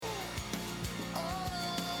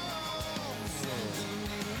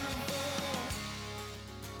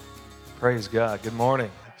Praise God. Good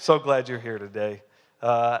morning. So glad you're here today.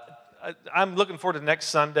 I'm looking forward to next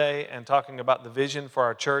Sunday and talking about the vision for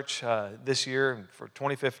our church this year and for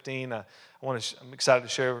 2015. I'm excited to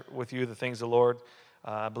share with you the things the Lord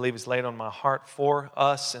I believe is laid on my heart for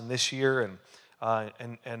us in this year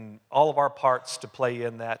and all of our parts to play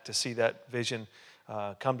in that, to see that vision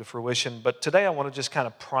come to fruition. But today I want to just kind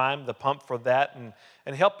of prime the pump for that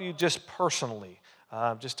and help you just personally.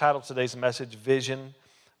 Just titled today's message, Vision,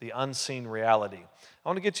 the Unseen Reality. I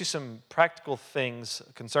want to get you some practical things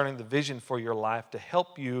concerning the vision for your life to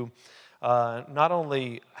help you not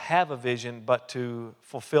only have a vision, but to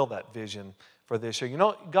fulfill that vision for this year. You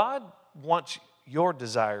know, God wants your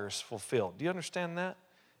desires fulfilled. Do you understand that?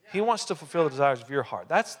 He wants to fulfill the desires of your heart.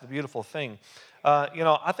 That's the beautiful thing.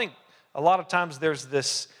 I think a lot of times there's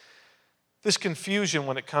this confusion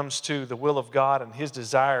when it comes to the will of God and His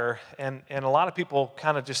desire, and a lot of people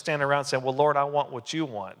kind of just stand around saying, well, Lord, I want what you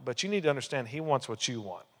want. But you need to understand He wants what you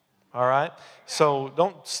want, all right? So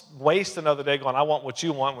don't waste another day going, I want what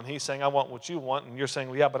you want, when He's saying, I want what you want, and you're saying,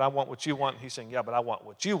 well, yeah, but I want what you want, and He's saying, yeah, but I want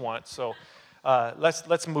what you want. So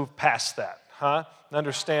let's move past that, huh? And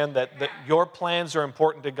understand that your plans are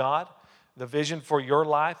important to God. The vision for your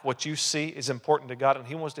life, what you see, is important to God, and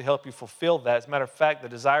He wants to help you fulfill that. As a matter of fact, the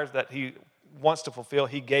desires that He wants to fulfill,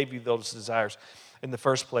 He gave you those desires in the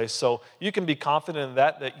first place. So you can be confident in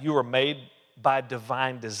that you are made by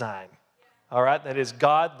divine design. All right? That is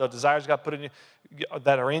God, the desires God put in you,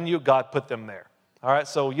 that are in you, God put them there. All right?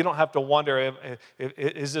 So you don't have to wonder,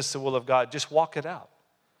 is this the will of God? Just walk it out.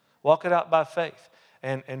 Walk it out by faith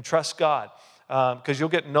and trust God, because you'll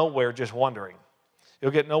get nowhere just wondering.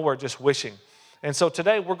 You'll get nowhere just wishing. And so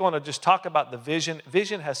today we're going to just talk about the vision.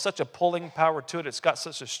 Vision has such a pulling power to it. It's got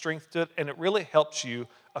such a strength to it, and it really helps you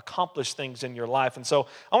accomplish things in your life. And so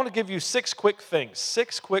I want to give you six quick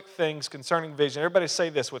things concerning vision. Everybody say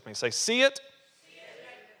this with me. Say, see it,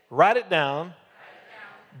 write it down,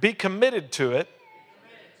 be committed to it,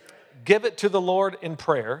 give it to the Lord in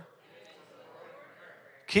prayer,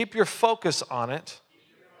 keep your focus on it,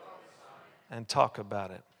 and talk about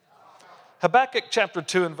it. Habakkuk chapter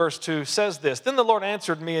 2 and verse 2 says this, Then the Lord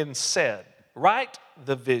answered me and said, Write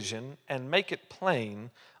the vision and make it plain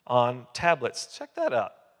on tablets. Check that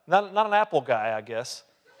out. Not an Apple guy, I guess.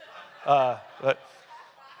 But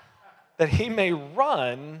that he may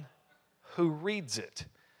run who reads it.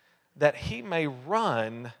 That he may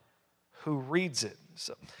run who reads it.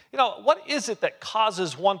 So, what is it that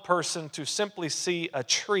causes one person to simply see a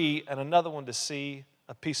tree and another one to see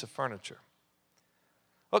a piece of furniture?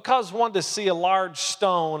 What causes one to see a large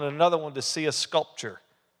stone and another one to see a sculpture?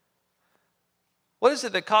 What is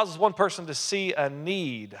it that causes one person to see a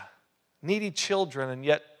needy children, and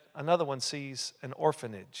yet another one sees an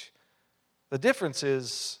orphanage? The difference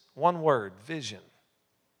is one word, vision.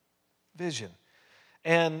 Vision.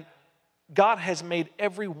 And God has made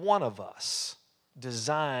every one of us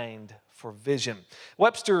designed for vision.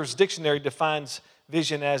 Webster's dictionary defines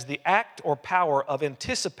vision as the act or power of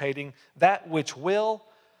anticipating that which will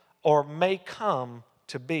or may come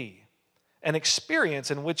to be, an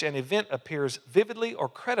experience in which an event appears vividly or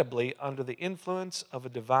credibly under the influence of a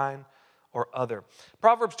divine or other.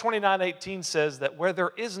 Proverbs 29:18 says that where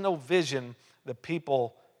there is no vision, the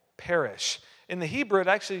people perish. In the Hebrew, it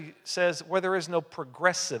actually says where there is no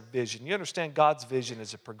progressive vision. You understand God's vision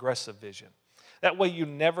is a progressive vision. That way you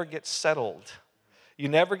never get settled. You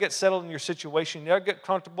never get settled in your situation. You never get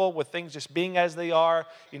comfortable with things just being as they are.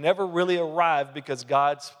 You never really arrive, because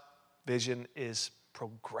God's vision is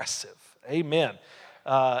progressive. Amen.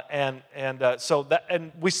 And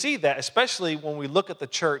we see that, especially when we look at the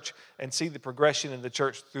church and see the progression in the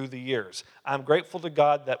church through the years. I'm grateful to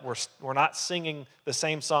God that we're not singing the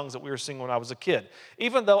same songs that we were singing when I was a kid.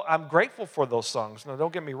 Even though I'm grateful for those songs. No,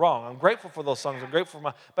 don't get me wrong. I'm grateful for those songs.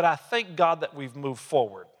 But I thank God that we've moved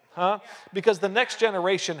forward. Because the next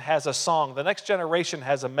generation has a song, the next generation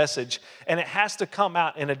has a message, and it has to come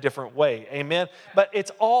out in a different way, amen? But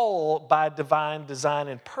it's all by divine design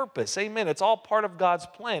and purpose, amen? It's all part of God's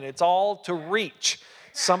plan. It's all to reach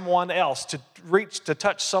someone else, to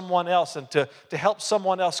touch someone else, and to help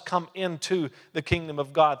someone else come into the kingdom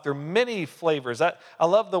of God through many flavors. I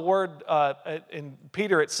love the word in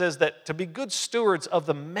Peter. It says that to be good stewards of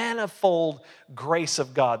the manifold grace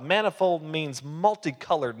of God. Manifold means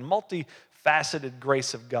multicolored, multifaceted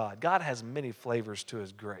grace of God. God has many flavors to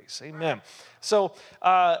His grace. Amen. So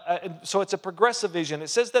it's a progressive vision. It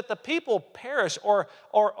says that the people perish, or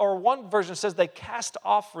one version says they cast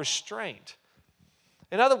off restraint.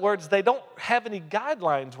 In other words, they don't have any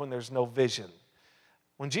guidelines when there's no vision.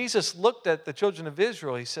 When Jesus looked at the children of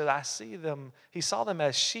Israel, He said, he saw them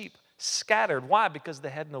as sheep scattered. Why? Because they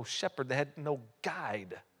had no shepherd. They had no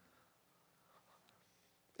guide.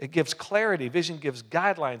 It gives clarity. Vision gives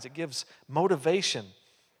guidelines. It gives motivation.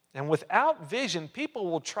 And without vision, people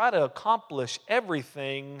will try to accomplish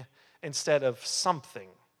everything instead of something.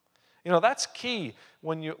 You know, that's key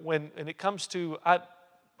when it comes to,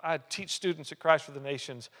 I teach students at Christ for the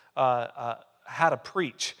Nations how to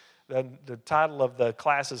preach. The title of the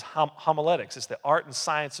class is homiletics. It's the art and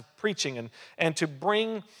science of preaching, and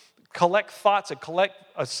to collect thoughts and collect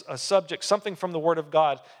a subject, something from the Word of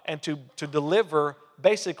God, and to deliver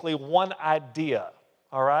basically one idea,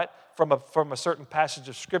 all right, from a certain passage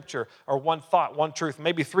of Scripture, or one thought, one truth,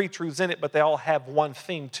 maybe three truths in it, but they all have one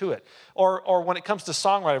theme to it. Or when it comes to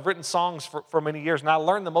songwriting, I've written songs for many years, and I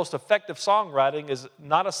learned the most effective songwriting is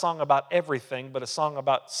not a song about everything, but a song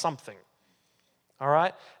about something. All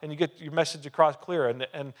right? And you get your message across clear.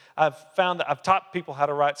 And I've found that I've taught people how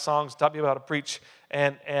to write songs, taught people how to preach,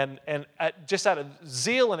 and just out of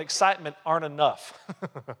zeal and excitement aren't enough.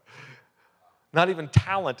 Not even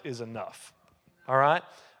talent is enough. All right?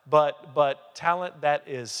 But talent that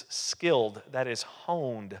is skilled, that is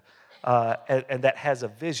honed, and that has a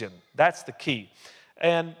vision. That's the key.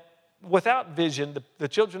 And without vision, the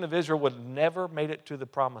children of Israel would never made it to the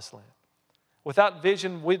promised land. Without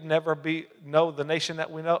vision, we'd never know the nation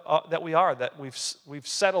that we know that we are. That we've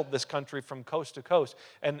settled this country from coast to coast,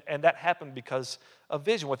 and that happened because of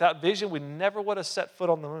vision. Without vision, we never would have set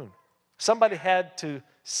foot on the moon. Somebody had to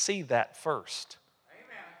see that first.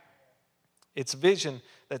 Amen. It's vision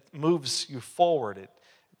that moves you forward.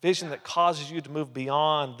 Vision that causes you to move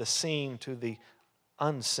beyond the seen to the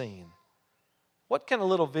unseen. What can a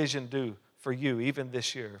little vision do for you, even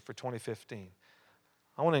this year, for 2015?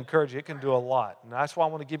 I want to encourage you, it can do a lot. And that's why I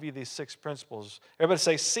want to give you these 6 principles. Everybody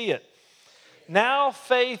say, see it. Now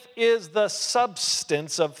faith is the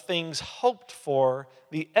substance of things hoped for,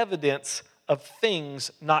 the evidence of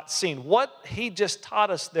things not seen. What he just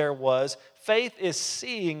taught us there was, faith is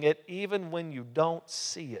seeing it even when you don't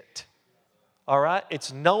see it. All right?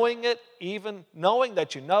 It's knowing it, even knowing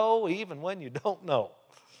that you know, even when you don't know.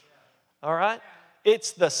 All right?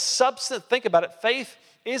 It's the substance. Think about it. Faith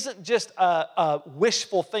isn't just a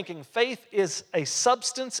wishful thinking. Faith is a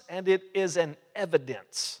substance, and it is an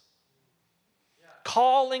evidence.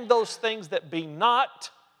 Calling those things that be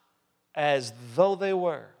not as though they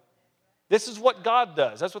were. This is what God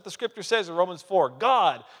does. That's what the Scripture says in Romans 4.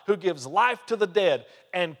 God, who gives life to the dead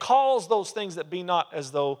and calls those things that be not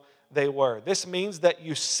as though they were. This means that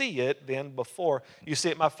you see it then before you see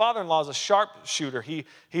it. My father-in-law is a sharpshooter. He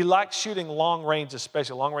likes shooting long range,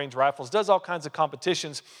 especially long-range rifles, does all kinds of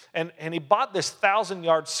competitions, and he bought this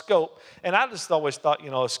 1,000-yard scope, and I just always thought,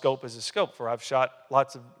 a scope is a scope, for I've shot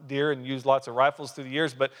lots of deer and used lots of rifles through the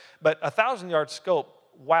years, but a 1,000-yard scope,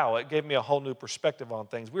 wow, it gave me a whole new perspective on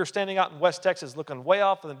things. We were standing out in West Texas looking way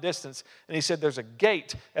off in the distance, and he said, there's a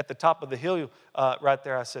gate at the top of the hill right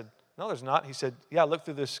there. I said, no, there's not. He said, yeah, look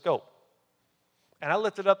through this scope. And I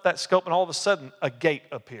lifted up that scope, and all of a sudden, a gate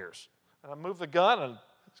appears. And I moved the gun, and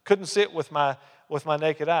couldn't see it with my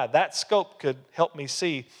naked eye. That scope could help me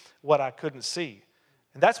see what I couldn't see.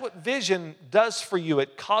 And that's what vision does for you.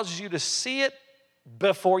 It causes you to see it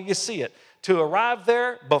before you see it, to arrive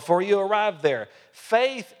there before you arrive there.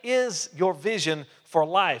 Faith is your vision for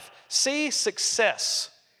life. See success,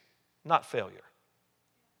 not failure.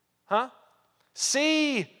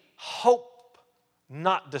 See hope,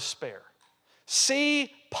 not despair.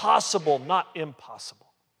 See possible, not impossible.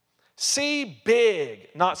 See big,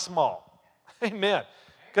 not small. Amen.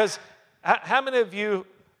 Because how many of you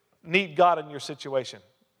need God in your situation?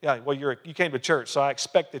 Yeah, well, you came to church, so I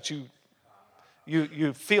expect that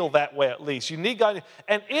you feel that way at least. You need God.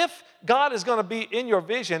 And if God is going to be in your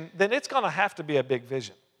vision, then it's going to have to be a big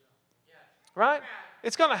vision. Right?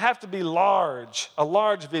 It's going to have to be a large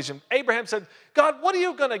vision. Abraham said, God, what are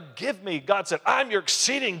you going to give me? God said, I'm your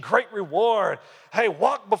exceeding great reward. Hey,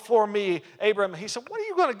 walk before me, Abraham. He said, what are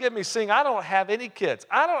you going to give me, seeing I don't have any kids?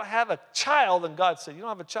 I don't have a child. And God said, you don't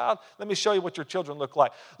have a child? Let me show you what your children look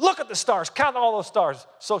like. Look at the stars. Count all those stars.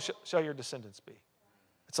 So shall your descendants be.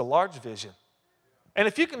 It's a large vision. And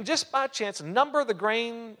if you can just by chance number the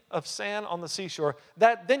grain of sand on the seashore,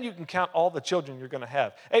 then you can count all the children you're going to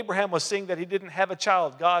have. Abraham was seeing that he didn't have a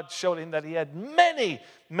child. God showed him that he had many,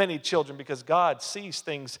 many children, because God sees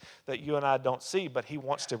things that you and I don't see, but he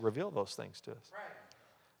wants to reveal those things to us. Right.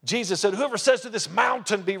 Jesus said, whoever says to this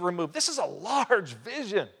mountain be removed. This is a large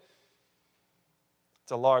vision.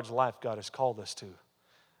 It's a large life God has called us to.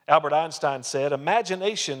 Albert Einstein said,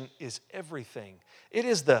 imagination is everything. It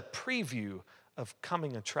is the preview of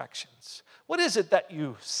coming attractions. What is it that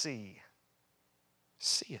you see?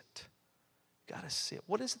 See it. got to see it.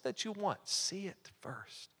 What is it that you want? See it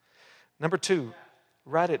first. Number 2,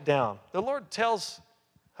 write it down. The Lord tells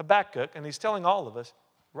Habakkuk, and he's telling all of us,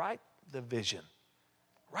 write the vision.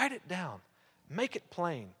 Write it down. Make it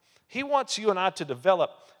plain. He wants you and I to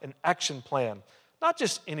develop an action plan. Not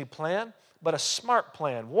just any plan, but a smart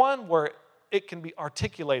plan. One where it can be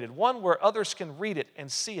articulated. One where others can read it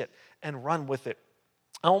and see it and run with it.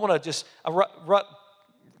 I want to just,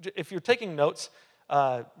 if you're taking notes,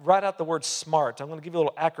 write out the word SMART. I'm going to give you a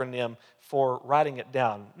little acronym for writing it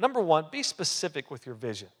down. Number 1, be specific with your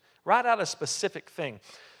vision. Write out a specific thing.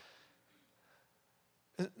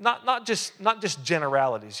 Not just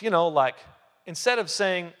generalities. Like instead of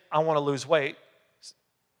saying, I want to lose weight,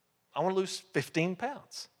 I want to lose 15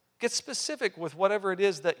 pounds. Get specific with whatever it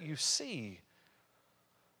is that you see.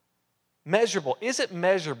 Measurable. Is it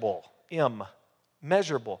measurable?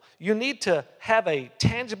 Measurable. You need to have a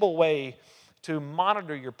tangible way to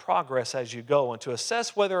monitor your progress as you go and to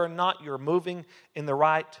assess whether or not you're moving in the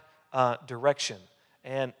right direction.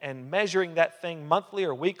 And measuring that thing monthly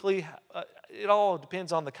or weekly, it all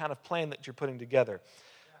depends on the kind of plan that you're putting together.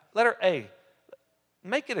 Letter A,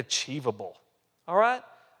 make it achievable. All right?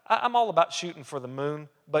 I'm all about shooting for the moon,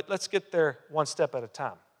 but let's get there one step at a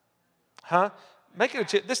time. Make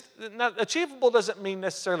it achievable doesn't mean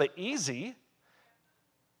necessarily easy,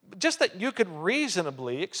 but just that you could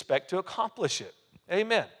reasonably expect to accomplish it.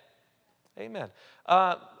 Amen. Amen.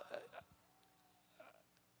 I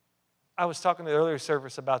was talking to the earlier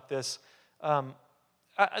service about this. One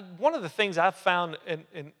of the things I've found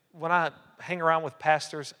when I hang around with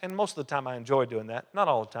pastors, and most of the time I enjoy doing that, not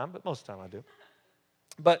all the time, but most of the time I do.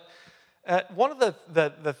 But one of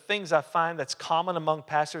the things I find that's common among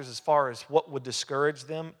pastors as far as what would discourage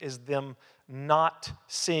them is them not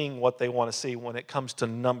seeing what they want to see when it comes to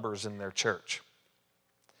numbers in their church.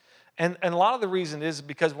 And a lot of the reason is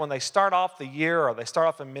because when they start off the year or they start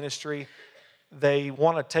off in ministry, they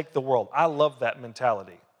want to take the world. I love that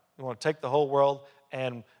mentality. We want to take the whole world,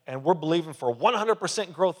 and we're believing for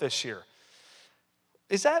 100% growth this year.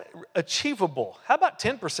 Is that achievable? How about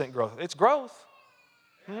 10% growth? It's growth.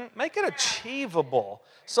 Make it achievable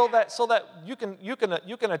so that you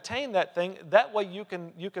can attain that thing. That way you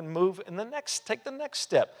can move in take the next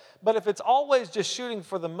step. But if it's always just shooting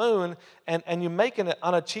for the moon and you're making it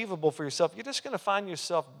unachievable for yourself, you're just going to find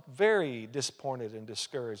yourself very disappointed and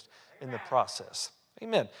discouraged in the process.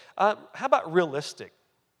 Amen. How about realistic?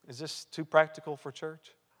 Is this too practical for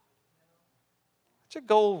church? What's your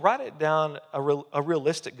goal? Write it down, a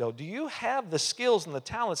realistic goal. Do you have the skills and the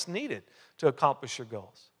talents needed to accomplish your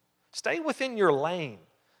goals? Stay within your lane.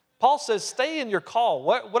 Paul says stay in your call.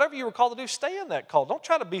 Whatever you were called to do, stay in that call. Don't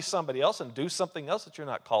try to be somebody else and do something else that you're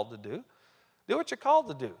not called to do. Do what you're called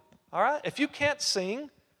to do. All right? If you can't sing,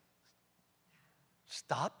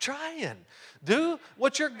 stop trying. Do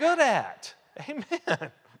what you're good at.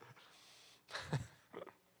 Amen.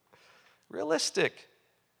 Realistic.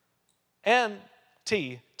 And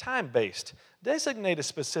time-based. Designate a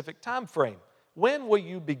specific time frame. When will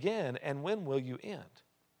you begin and when will you end?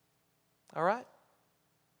 All right?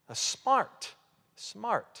 A smart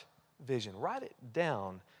vision. Write it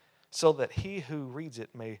down so that he who reads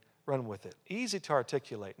it may run with it. Easy to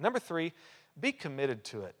articulate. Number 3, be committed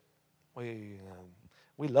to it.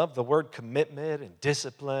 We love the word commitment and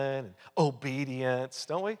discipline and obedience,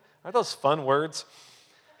 don't we? Aren't those fun words?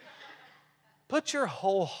 Put your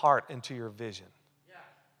whole heart into your vision.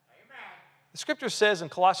 The scripture says in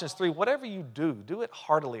Colossians 3, whatever you do it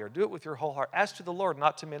heartily or do it with your whole heart, as to the Lord,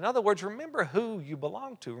 not to men. In other words, remember who you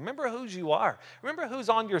belong to. Remember whose you are. Remember who's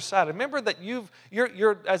on your side. Remember that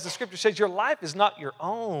you're, as the scripture says, your life is not your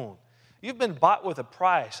own. You've been bought with a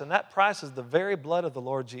price, and that price is the very blood of the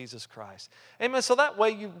Lord Jesus Christ. Amen. So that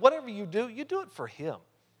way, whatever you do it for Him.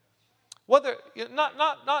 Whether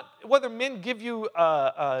whether men give you,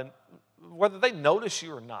 whether they notice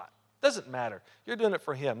you or not. Doesn't matter. You're doing it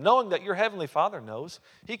for Him. Knowing that your Heavenly Father knows.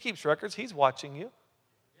 He keeps records. He's watching you.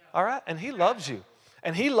 All right? And He loves you.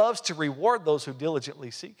 And He loves to reward those who diligently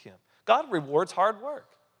seek Him. God rewards hard work.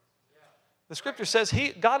 The scripture says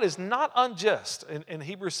God is not unjust. In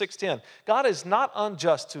Hebrews 6:10, God is not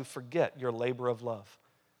unjust to forget your labor of love.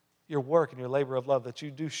 Your work and your labor of love that you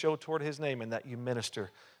do show toward His name and that you minister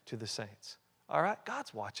to the saints. All right?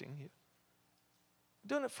 God's watching you.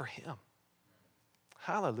 Doing it for Him.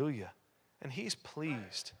 Hallelujah. And He's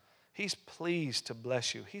pleased. He's pleased to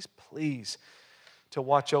bless you. He's pleased to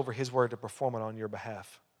watch over His word to perform it on your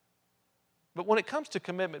behalf. But when it comes to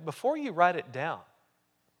commitment, before you write it down,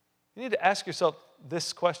 you need to ask yourself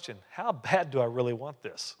this question: how bad do I really want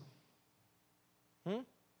this?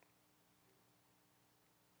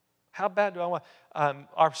 How bad do I want?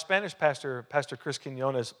 Our Spanish pastor, Pastor Chris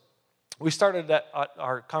Quinones, we started at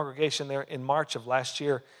our congregation there in March of last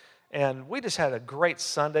year, and we just had a great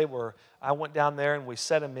Sunday where I went down there and we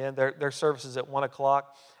set him in. Their service is at 1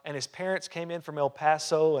 o'clock, and his parents came in from El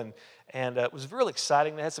Paso, and it was really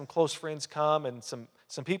exciting. They had some close friends come and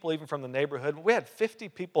some people even from the neighborhood. We had 50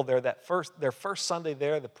 people there their first Sunday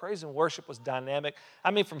there. The praise and worship was dynamic. I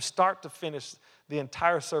mean, from start to finish, the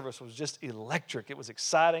entire service was just electric. It was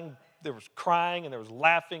exciting. There was crying and there was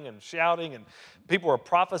laughing and shouting, and people were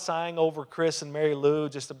prophesying over Chris and Mary Lou,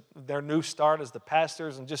 just their new start as the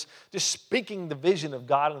pastors, and just speaking the vision of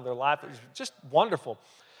God in their life. It was just wonderful.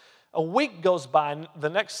 A week goes by, and the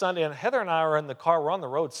next Sunday, and Heather and I are in the car. We're on the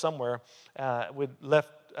road somewhere. We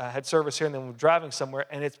had service here, and then we're driving somewhere,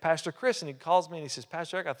 and it's Pastor Chris, and he calls me, and he says,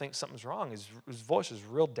 Pastor Eric, I think something's wrong. His voice is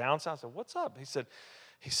real down. So I said, what's up? He said,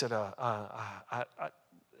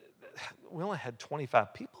 we only had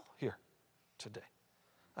 25 people here today.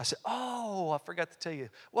 I said, oh, I forgot to tell you.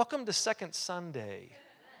 Welcome to Second Sunday.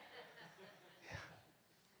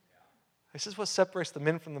 This is what separates the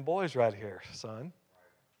men from the boys right here, son.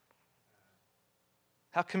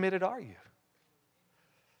 How committed are you?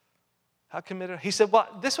 How committed? He said, well,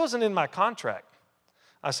 this wasn't in my contract.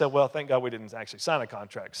 I said, well, thank God we didn't actually sign a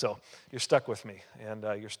contract, so you're stuck with me, and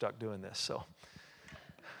you're stuck doing this, so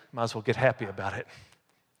might as well get happy about it.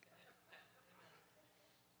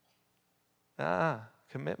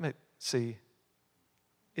 Commitment, see,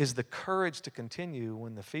 is the courage to continue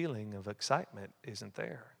when the feeling of excitement isn't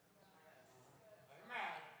there.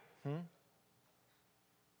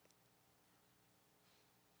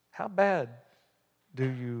 How bad do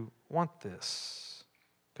you want this?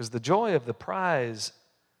 Because the joy of the prize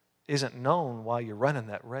isn't known while you're running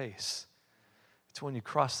that race. It's when you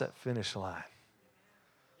cross that finish line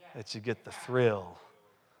that you get the thrill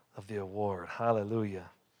of the award. Hallelujah.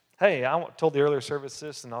 Hey, I told the earlier service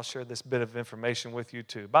this, and I'll share this bit of information with you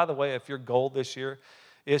too. By the way, if your goal this year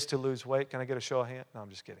is to lose weight, can I get a show of hands? No, I'm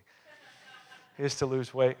just kidding. Is to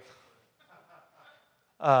lose weight.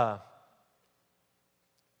 I'm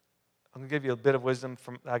going to give you a bit of wisdom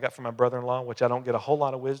I got from my brother-in-law, which I don't get a whole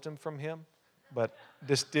lot of wisdom from him, but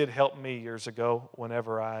this did help me years ago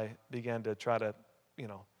whenever I began to try to,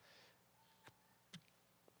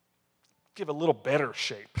 give a little better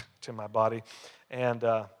shape to my body. And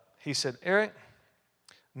he said, Eric,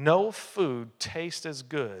 no food tastes as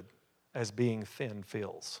good as being thin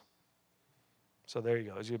feels. So there you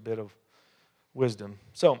go. There's a bit of wisdom.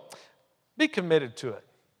 So be committed to it.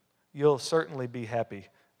 You'll certainly be happy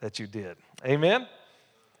that you did. Amen?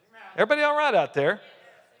 Everybody all right out there?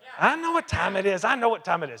 I know what time it is.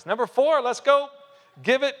 Number 4, let's go.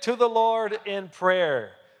 Give it to the Lord in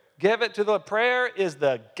prayer. Give it to the Lord. Prayer is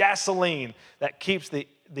the gasoline that keeps the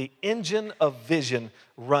engine of vision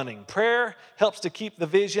running. Prayer helps to keep the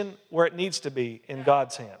vision where it needs to be in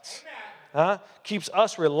God's hands. Keeps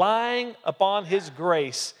us relying upon His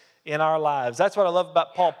grace in our lives. That's what I love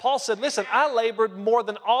about Paul. Paul said, listen, I labored more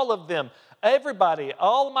than all of them. Everybody,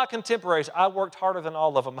 all of my contemporaries, I worked harder than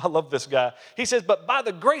all of them. I love this guy. He says, but by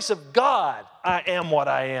the grace of God, I am what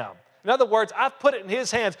I am. In other words, I've put it in His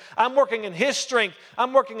hands. I'm working in His strength.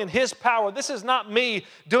 I'm working in His power. This is not me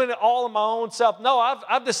doing it all in my own self. No,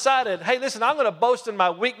 I've decided, hey, listen, I'm going to boast in my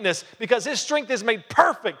weakness because His strength is made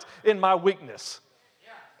perfect in my weakness.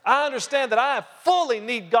 I understand that I fully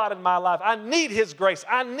need God in my life. I need His grace.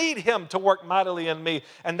 I need Him to work mightily in me.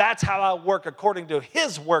 And that's how I work according to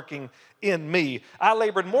His working in me. I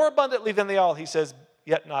labored more abundantly than they all, he says,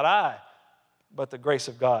 yet not I, but the grace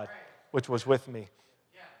of God, which was with me.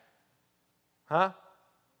 Huh?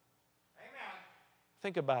 Amen.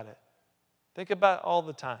 Think about it. Think about all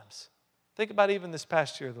the times. Think about even this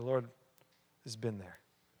past year, the Lord has been there.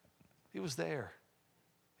 He was there.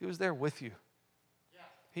 He was there with you.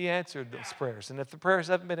 He answered those prayers. And if the prayers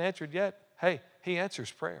haven't been answered yet, hey, He answers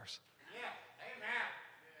prayers. Yeah. Amen.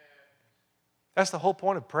 That's the whole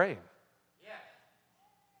point of praying.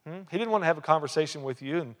 Yeah. He didn't want to have a conversation with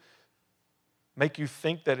you and make you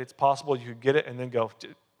think that it's possible you could get it and then go,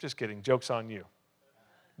 just kidding, joke's on you.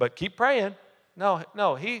 But keep praying.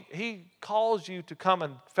 No, he calls you to come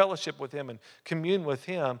and fellowship with Him and commune with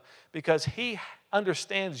Him because He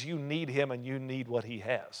understands you need Him and you need what He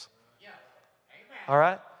has. All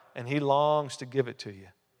right? And He longs to give it to you.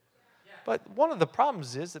 But one of the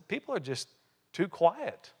problems is that people are just too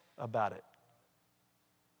quiet about it.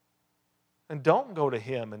 And don't go to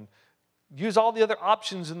Him and use all the other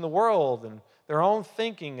options in the world and their own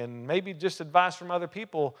thinking and maybe just advice from other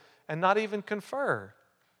people and not even confer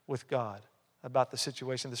with God about the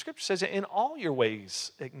situation. The Scripture says that in all your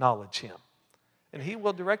ways acknowledge Him, and he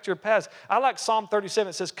will direct your paths. I like Psalm 37.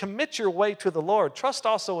 It says, commit your way to the Lord. Trust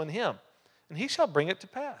also in him, and he shall bring it to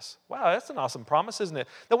pass. Wow, that's an awesome promise, isn't it?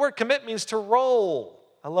 The word commit means to roll.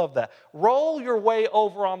 I love that. Roll your way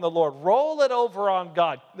over on the Lord. Roll it over on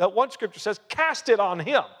God. That one scripture says, cast it on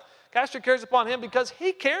him. Cast your cares upon him because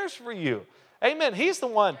he cares for you. Amen. He's the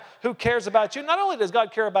one who cares about you. Not only does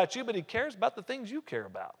God care about you, but he cares about the things you care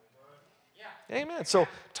about. Amen. So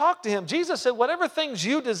talk to him. Jesus said, whatever things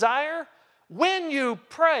you desire, when you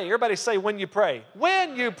pray, everybody say when you pray.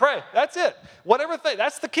 When you pray. That's it. Whatever thing,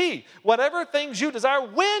 that's the key. Whatever things you desire,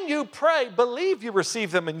 when you pray, believe you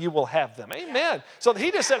receive them and you will have them. Amen. So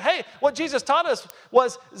he just said, hey, what Jesus taught us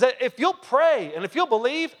was that if you'll pray and if you'll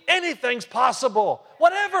believe, anything's possible.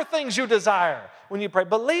 Whatever things you desire. When you pray,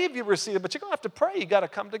 believe you receive it, but you're going to have to pray. You got to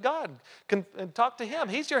come to God and talk to him.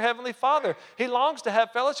 He's your heavenly Father. He longs to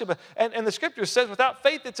have fellowship. And the scripture says, without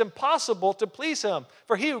faith, it's impossible to please him.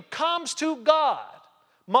 For he who comes to God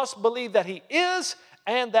must believe that he is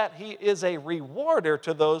and that he is a rewarder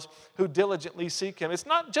to those who diligently seek him. It's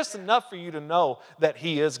not just enough for you to know that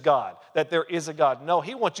he is God, that there is a God. No,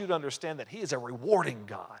 he wants you to understand that he is a rewarding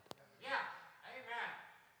God.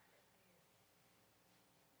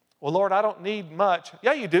 Well, Lord, I don't need much.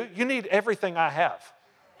 Yeah, you do. You need everything I have.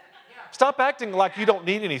 Stop acting like you don't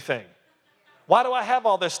need anything. Why do I have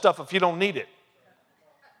all this stuff if you don't need it?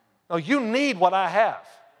 No, you need what I have.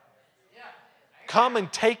 Come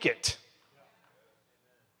and take it.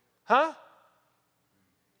 Huh?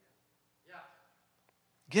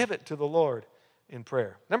 Give it to the Lord in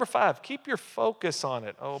prayer. Number 5, keep your focus on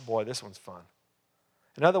it. Oh boy, this one's fun.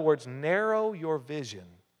 In other words, narrow your vision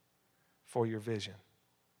for your vision.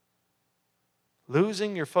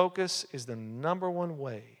 Losing your focus is the number one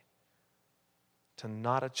way to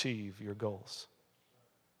not achieve your goals.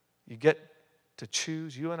 You get to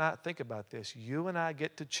choose, you and I, think about this, you and I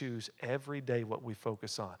get to choose every day what we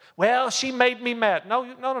focus on. Well, she made me mad. No,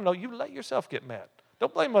 you let yourself get mad.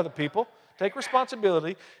 Don't blame other people. Take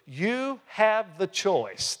responsibility. You have the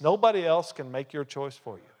choice. Nobody else can make your choice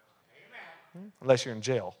for you. Unless you're in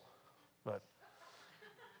jail.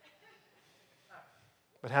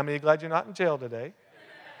 But how many are glad you're not in jail today?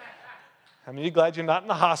 How many are glad you're not in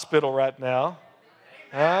the hospital right now?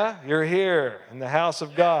 Huh? You're here in the house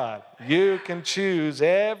of God. You can choose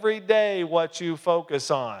every day what you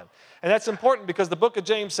focus on. And that's important because the book of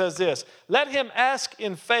James says this, let him ask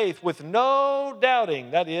in faith with no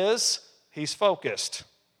doubting. That is, he's focused.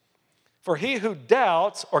 For he who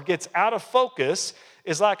doubts or gets out of focus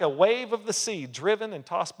is like a wave of the sea driven and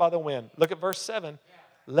tossed by the wind. Look at verse 7.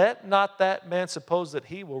 Let not that man suppose that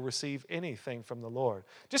he will receive anything from the Lord.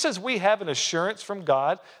 Just as we have an assurance from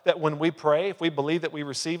God that when we pray, if we believe that we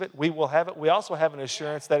receive it, we will have it, we also have an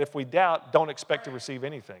assurance that if we doubt, don't expect to receive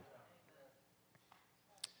anything.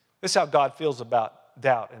 This is how God feels about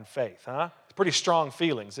doubt and faith, huh? It's pretty strong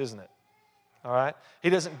feelings, isn't it? All right?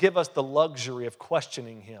 He doesn't give us the luxury of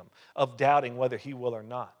questioning him, of doubting whether he will or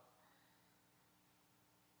not.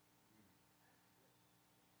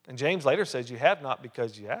 And James later says, you have not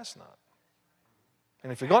because you ask not.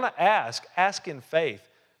 And if you're going to ask in faith,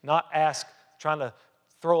 not ask trying to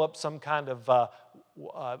throw up some kind of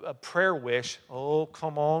a prayer wish. Oh,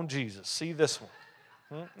 come on, Jesus, see this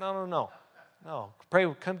one. No.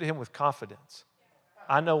 Pray, come to him with confidence.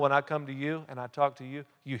 I know when I come to you and I talk to you,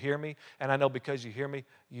 you hear me. And I know because you hear me,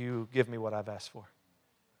 you give me what I've asked for.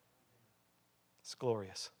 It's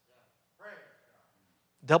glorious.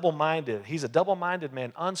 Double-minded. He's a double-minded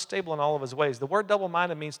man, unstable in all of his ways. The word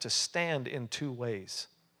double-minded means to stand in two ways.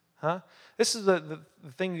 Huh? This is the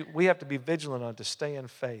thing we have to be vigilant on, to stay in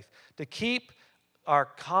faith, to keep our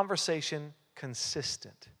conversation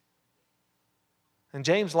consistent. And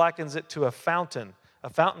James likens it to a fountain. A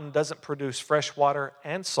fountain doesn't produce fresh water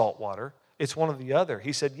and salt water. It's one or the other.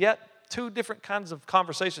 He said, yet two different kinds of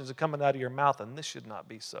conversations are coming out of your mouth, and this should not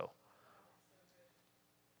be so.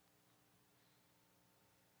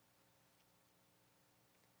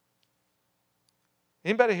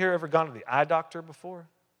 Anybody here ever gone to the eye doctor before?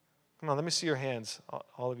 Come on, let me see your hands.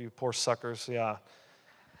 All of you poor suckers. Yeah.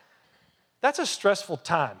 That's a stressful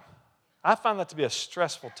time. I find that to be a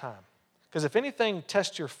stressful time. Because if anything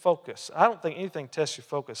tests your focus, I don't think anything tests your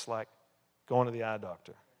focus like going to the eye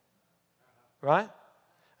doctor. Right?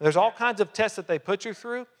 There's all kinds of tests that they put you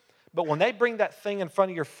through, but when they bring that thing in front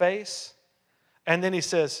of your face, and then he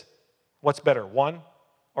says, what's better, 1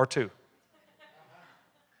 or 2?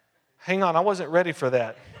 Hang on, I wasn't ready for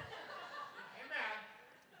that.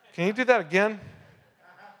 Can you do that again?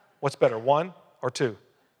 What's better, 1 or 2?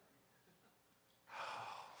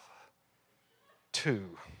 2.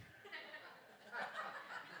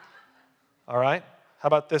 All right. How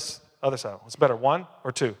about this Other side. What's better, 1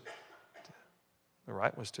 or 2? The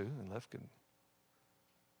right was 2 and left good.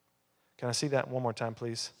 Can I see that one more time,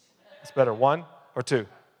 please? It's better, 1 or 2?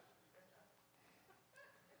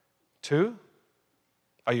 2?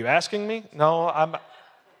 Are you asking me? No,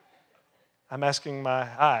 I'm asking my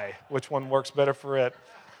eye, which one works better for it.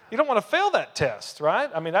 You don't want to fail that test, right?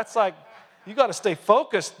 I mean, that's like, you got to stay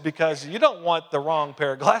focused because you don't want the wrong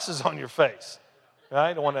pair of glasses on your face, right?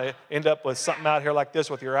 You don't want to end up with something out here like this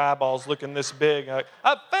with your eyeballs looking this big. Like,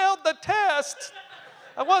 I failed the test.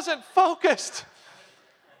 I wasn't focused.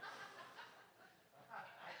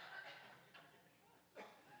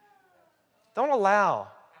 Don't allow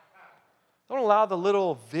the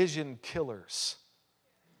little vision killers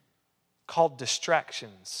called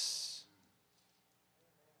distractions,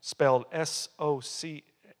 spelled SOCIALMEDIA.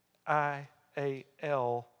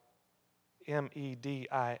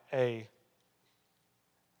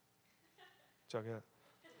 Y'all get it?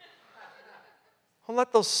 Don't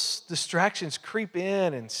let those distractions creep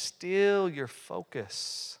in and steal your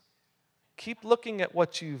focus. Keep looking at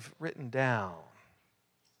what you've written down.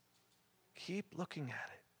 Keep looking at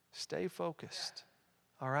it. Stay focused.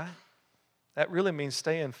 All right? That really means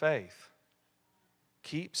stay in faith.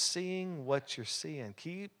 Keep seeing what you're seeing.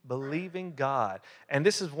 Keep believing God. And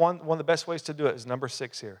this is one of the best ways to do it is number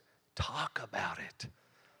 6 here. Talk about it.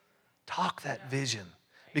 Talk that vision.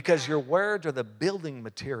 Because your words are the building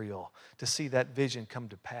material to see that vision come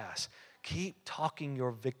to pass. Keep talking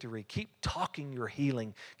your victory. Keep talking your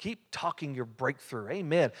healing. Keep talking your breakthrough.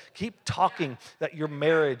 Amen. Keep talking that your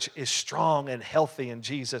marriage is strong and healthy in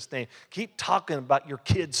Jesus' name. Keep talking about your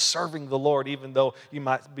kids serving the Lord, even though you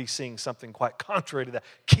might be seeing something quite contrary to that.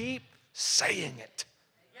 Keep saying it.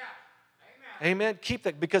 Amen. Keep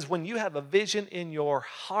that, because when you have a vision in your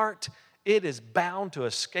heart, it is bound to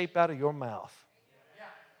escape out of your mouth.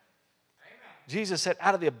 Jesus said,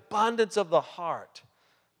 out of the abundance of the heart,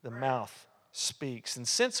 the mouth speaks. And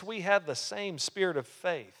since we have the same spirit of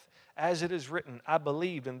faith, as it is written, I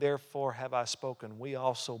believed and therefore have I spoken, we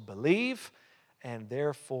also believe and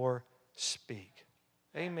therefore speak.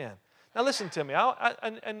 Amen. Now listen to me.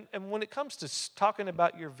 And when it comes to talking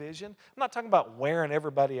about your vision, I'm not talking about wearing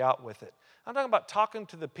everybody out with it. I'm talking about talking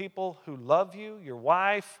to the people who love you, your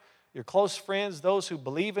wife, your close friends, those who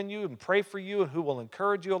believe in you and pray for you and who will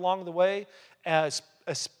encourage you along the way,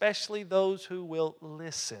 especially those who will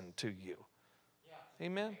listen to you. Yeah.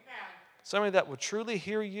 Amen? Somebody that will truly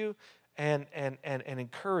hear you and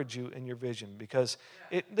encourage you in your vision. Because,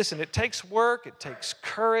 it takes work, it takes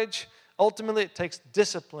courage. Ultimately, it takes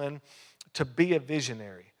discipline to be a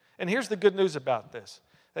visionary. And here's the good news about this,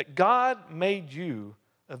 that God made you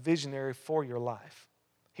a visionary for your life.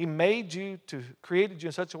 He created you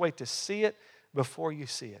in such a way to see it before you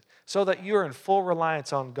see it, so that you're in full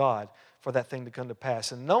reliance on God for that thing to come to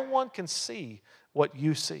pass. And no one can see what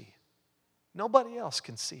you see. Nobody else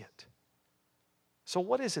can see it. So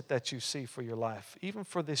what is it that you see for your life, even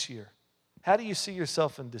for this year? How do you see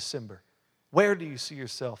yourself in December? Where do you see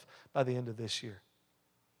yourself by the end of this year?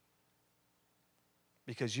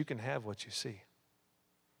 Because you can have what you see.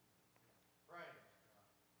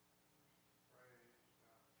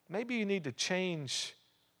 Maybe you need to change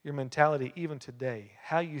your mentality even today,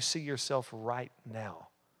 how you see yourself right now.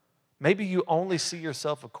 Maybe you only see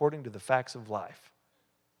yourself according to the facts of life.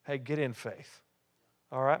 Hey, get in faith.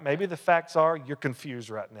 All right? Maybe the facts are you're confused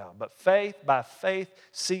right now. But by faith,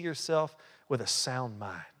 see yourself with a sound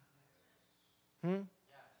mind.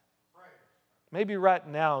 Maybe right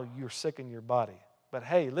now you're sick in your body. But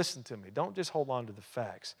hey, listen to me. Don't just hold on to the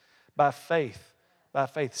facts. By faith,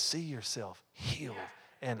 see yourself healed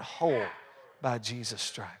and whole by Jesus'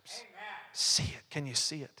 stripes. See it. Can you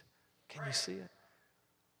see it? Can you see it?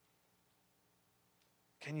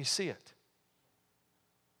 Can you see it?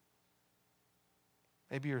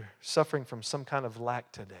 Maybe you're suffering from some kind of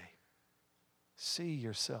lack today. See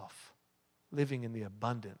yourself living in the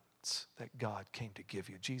abundance that God came to give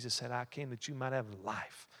you. Jesus said, I came that you might have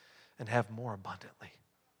life and have more abundantly.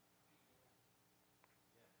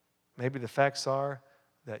 Maybe the facts are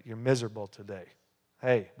that you're miserable today.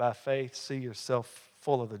 Hey, by faith, see yourself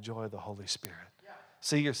full of the joy of the Holy Spirit.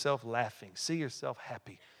 See yourself laughing. See yourself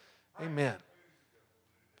happy. Amen.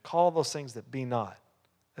 Call those things that be not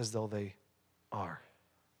as though they are.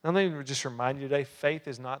 Now, let me just remind you today, faith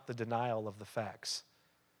is not the denial of the facts.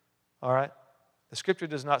 All right? The Scripture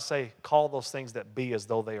does not say, call those things that be as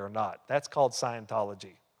though they are not. That's called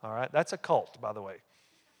Scientology. All right? That's a cult, by the way.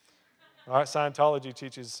 All right? Scientology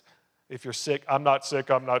teaches, if you're sick, I'm not sick,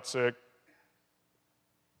 I'm not sick.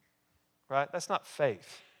 Right? That's not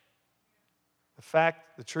faith.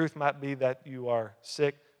 The truth might be that you are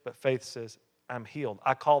sick, but faith says, I'm healed.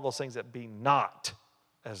 I call those things that be not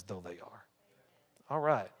as though they are. All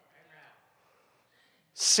right.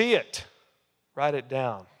 See it. Write it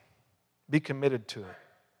down. Be committed to it.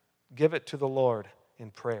 Give it to the Lord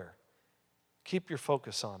in prayer. Keep your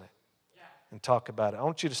focus on it and talk about it. I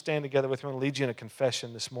want you to stand together with me. I'm going to lead you in a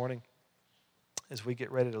confession this morning as we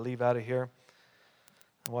get ready to leave out of here.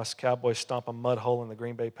 I watched the Cowboys stomp a mud hole in the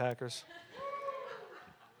Green Bay Packers.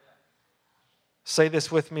 Say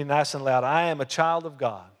this with me nice and loud. I am a child of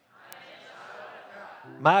God.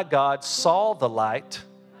 My God saw the light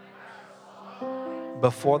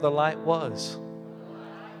before the light was.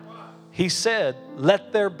 He said,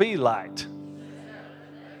 let there be light.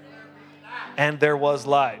 And there was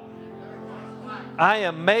light. I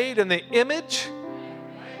am made in the image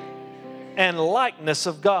and likeness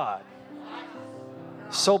of God.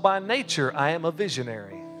 So by nature, I am a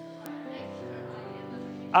visionary.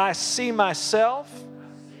 I see myself.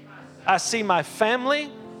 I see my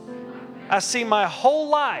family. I see my whole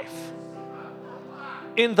life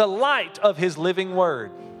in the light of His living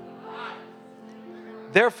word.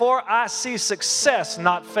 Therefore, I see success,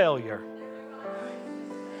 not failure.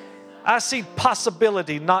 I see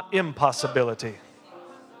possibility, not impossibility.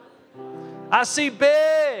 I see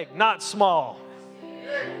big, not small.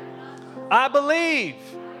 I believe,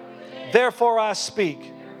 therefore I speak.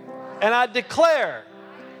 And I declare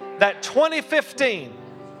that 2015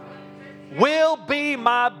 will be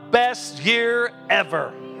my best year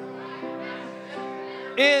ever.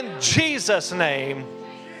 In Jesus' name,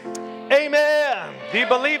 amen. Do you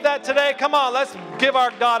believe that today? Come on, let's give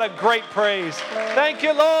our God a great praise. Thank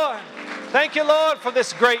you, Lord. Thank you, Lord, for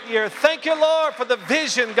this great year. Thank you, Lord, for the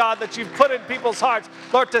vision, God, that you've put in people's hearts.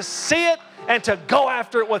 Lord, to see it and to go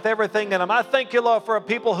after it with everything in them. I thank you, Lord, for a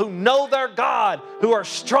people who know their God, who are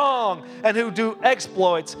strong, and who do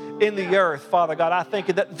exploits in the earth. Father God, I thank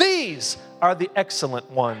you that these are the excellent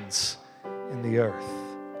ones in the earth.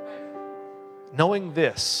 Knowing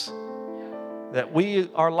this, that we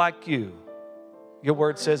are like you. Your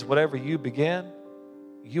word says, whatever you begin,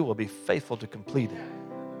 you will be faithful to complete it.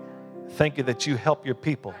 Thank you that you help your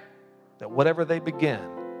people, that whatever they begin,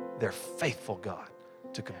 they're faithful, God,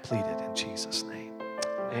 to complete it in Jesus' name.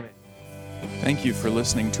 Amen. Thank you for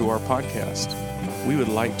listening to our podcast. We would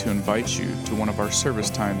like to invite you to one of our service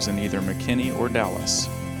times in either McKinney or Dallas.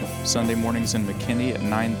 Sunday mornings in McKinney at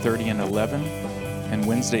 9:30 and 11, and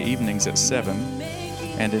Wednesday evenings at 7,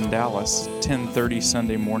 and in Dallas, 10:30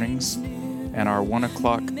 Sunday mornings, and our 1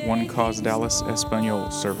 o'clock One Cause Dallas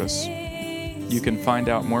Espanol service. You can find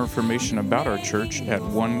out more information about our church at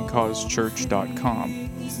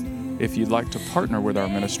onecausechurch.com. If you'd like to partner with our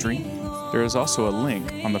ministry, there is also a link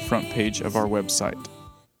on the front page of our website.